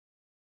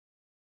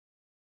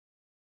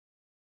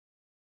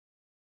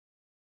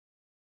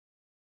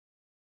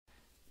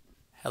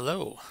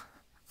Hello,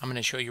 I'm going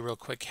to show you real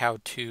quick how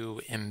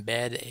to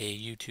embed a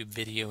YouTube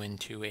video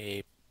into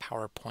a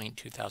PowerPoint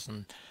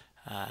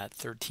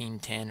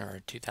 2013-10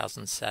 or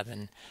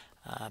 2007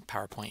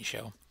 PowerPoint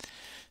show.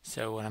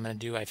 So what I'm going to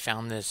do, I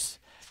found this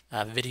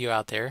video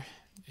out there.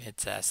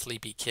 It's a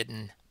Sleepy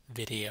Kitten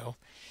video,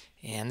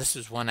 and this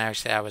is one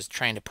actually I was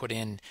trying to put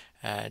in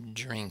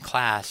during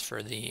class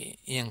for the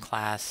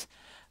in-class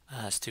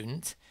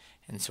students.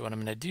 And so what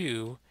I'm going to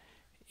do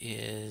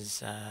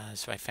is,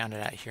 so I found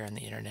it out here on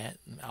the internet.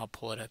 I'll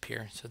pull it up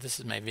here. So this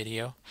is my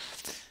video.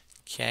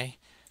 Okay,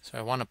 so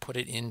I want to put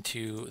it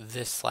into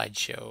this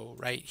slideshow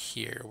right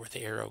here where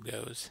the arrow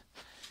goes.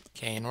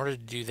 Okay, in order to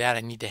do that,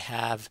 I need to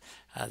have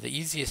the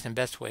easiest and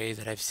best way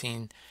that I've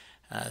seen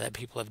that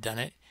people have done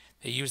it.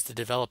 They use the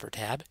developer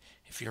tab.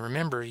 If you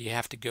remember, you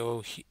have to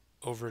go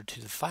over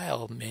to the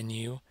file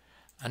menu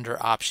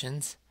under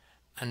options,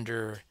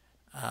 under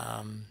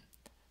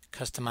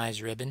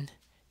customize ribbon,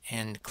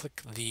 and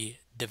click the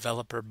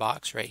developer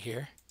box right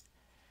here.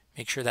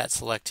 Make sure that's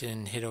selected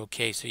and hit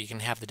OK so you can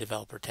have the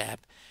developer tab.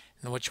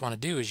 And then what you want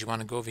to do is you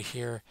want to go over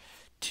here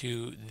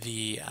to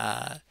the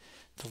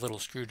little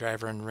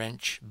screwdriver and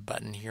wrench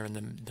button here in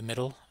the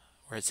middle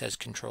where it says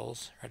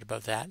controls, right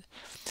above that.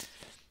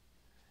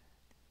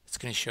 It's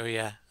going to show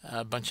you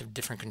a bunch of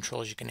different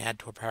controls you can add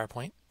to a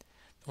PowerPoint.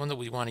 The one that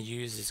we want to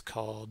use is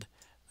called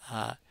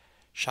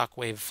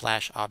Shockwave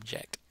Flash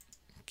Object.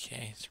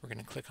 Okay, so we're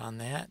going to click on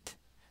that,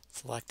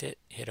 select it,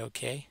 hit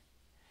OK,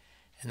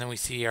 and then we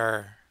see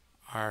our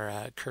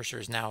cursor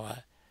is now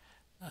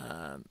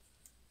a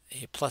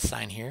plus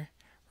sign here.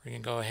 We're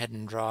going to go ahead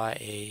and draw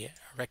a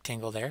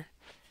rectangle there.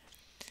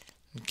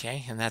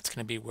 Okay, and that's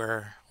going to be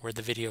where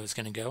the video is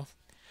going to go.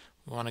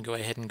 We want to go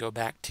ahead and go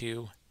back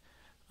to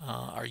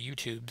our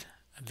YouTube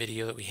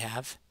video that we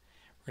have.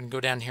 We're going to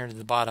go down here to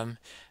the bottom.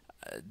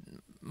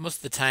 Most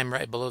of the time,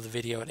 right below the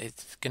video,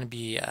 it's going to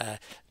be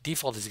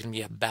default is going to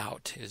be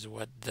about, is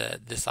what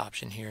this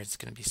option here is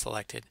going to be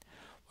selected.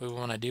 What we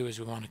want to do is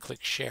we want to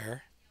click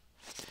share,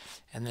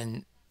 and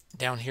then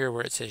down here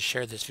where it says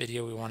share this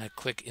video, we want to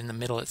click in the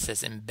middle. It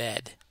says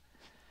embed.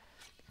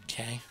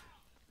 Okay.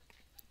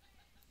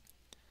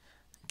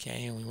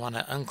 Okay, and we want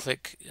to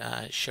unclick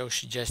show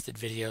suggested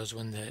videos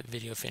when the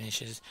video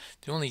finishes.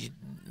 The only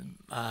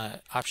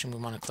option we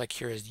want to click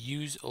here is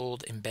use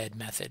old embed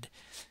method.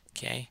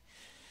 Okay.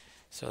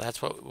 So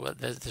that's what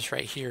this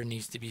right here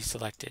needs to be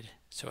selected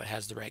so it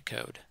has the right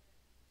code.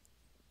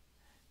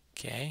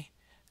 Okay,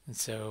 and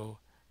so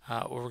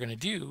what we're going to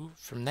do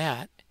from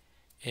that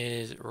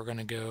is we're going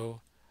to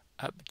go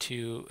up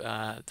to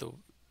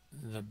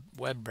the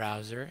web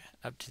browser,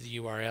 up to the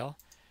URL.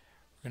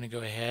 We're going to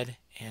go ahead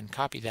and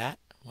copy that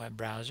web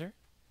browser,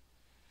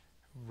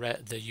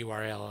 the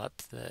URL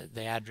up,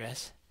 the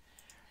address,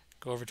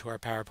 go over to our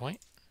PowerPoint.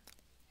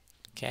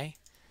 Okay.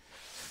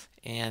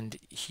 And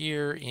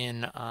here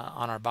in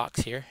on our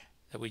box here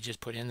that we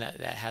just put in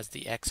that has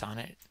the X on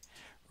it,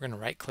 we're going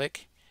to right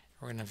click.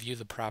 We're going to view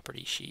the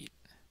property sheet.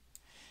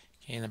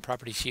 Okay, and the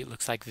property sheet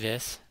looks like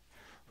this.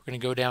 We're going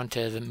to go down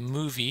to the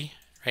movie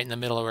right in the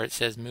middle where it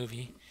says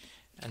movie,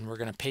 and we're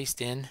going to paste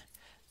in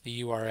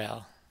the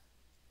URL.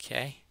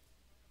 Okay.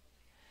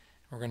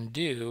 What we're going to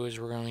do is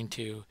we're going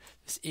to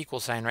this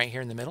equal sign right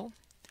here in the middle.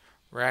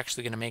 We're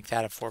actually going to make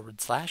that a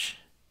 /,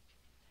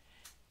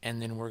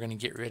 and then we're going to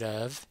get rid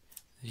of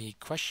the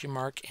question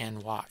mark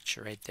and watch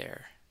right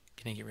there.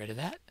 Going to get rid of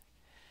that.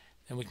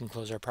 Then we can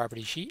close our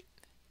property sheet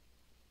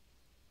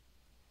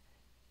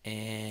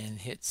and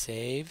hit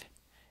save.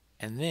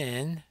 And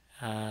then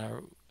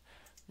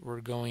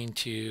we're going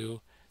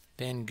to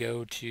then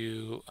go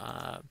to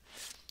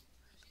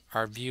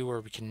our view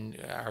where we can,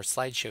 our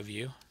slideshow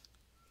view.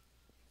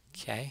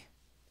 Okay.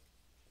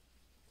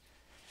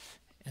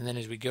 And then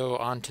as we go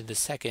on to the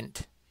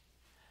second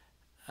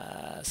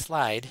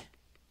slide,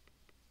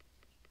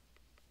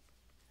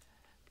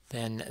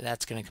 then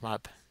that's going to come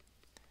up.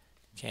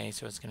 Okay,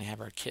 so it's going to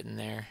have our kitten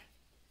there,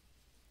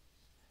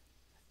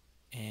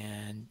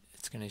 and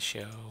it's going to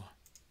show,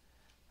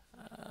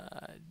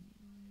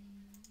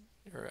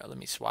 or let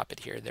me swap it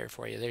here, there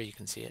for you. There you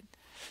can see it.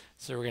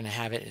 So we're going to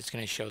have it, it's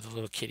going to show the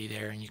little kitty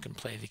there, and you can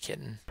play the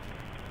kitten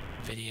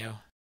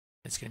video.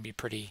 It's going to be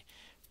pretty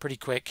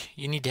quick.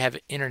 You need to have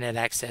internet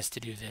access to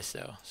do this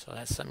though, so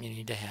that's something you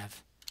need to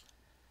have.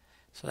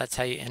 So that's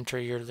how you enter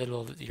your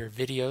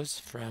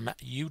videos from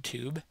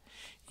YouTube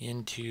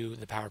into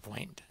the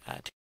PowerPoint.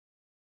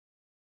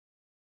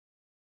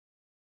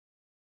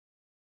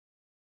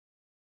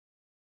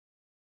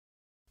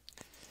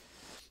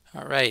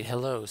 All right,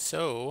 hello.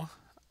 So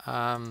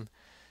one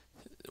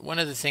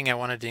other thing I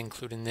wanted to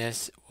include in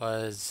this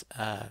was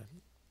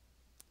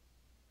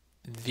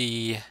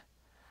the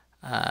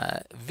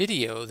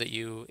video that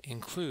you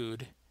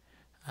include.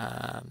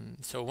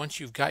 So once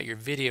you've got your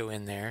video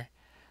in there,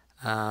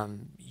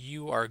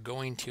 you are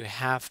going to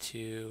have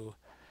to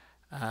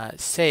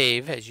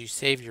save. As you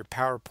save your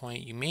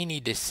PowerPoint, you may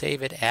need to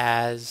save it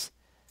as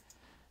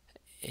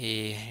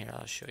here,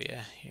 I'll show you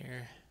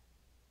here.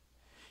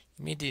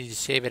 You may need to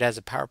save it as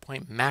a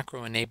PowerPoint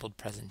macro enabled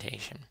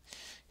presentation.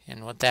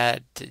 And what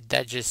that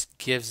just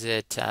gives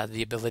it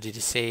the ability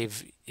to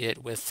save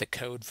it with the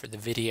code for the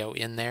video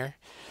in there.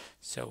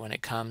 So when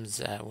it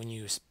comes, when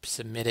you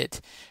submit it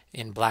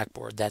in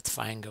Blackboard, that's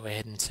fine. Go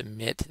ahead and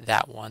submit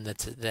that one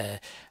that's the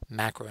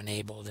macro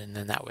enabled, and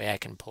then that way I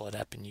can pull it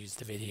up and use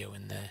the video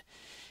in the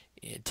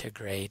to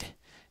grade.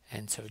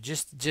 And so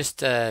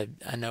just a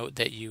note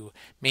that you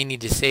may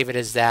need to save it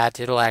as that.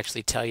 It'll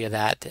actually tell you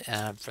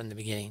that from the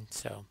beginning.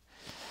 So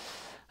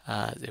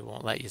it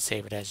won't let you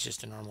save it as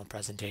just a normal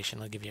presentation.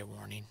 It'll give you a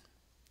warning.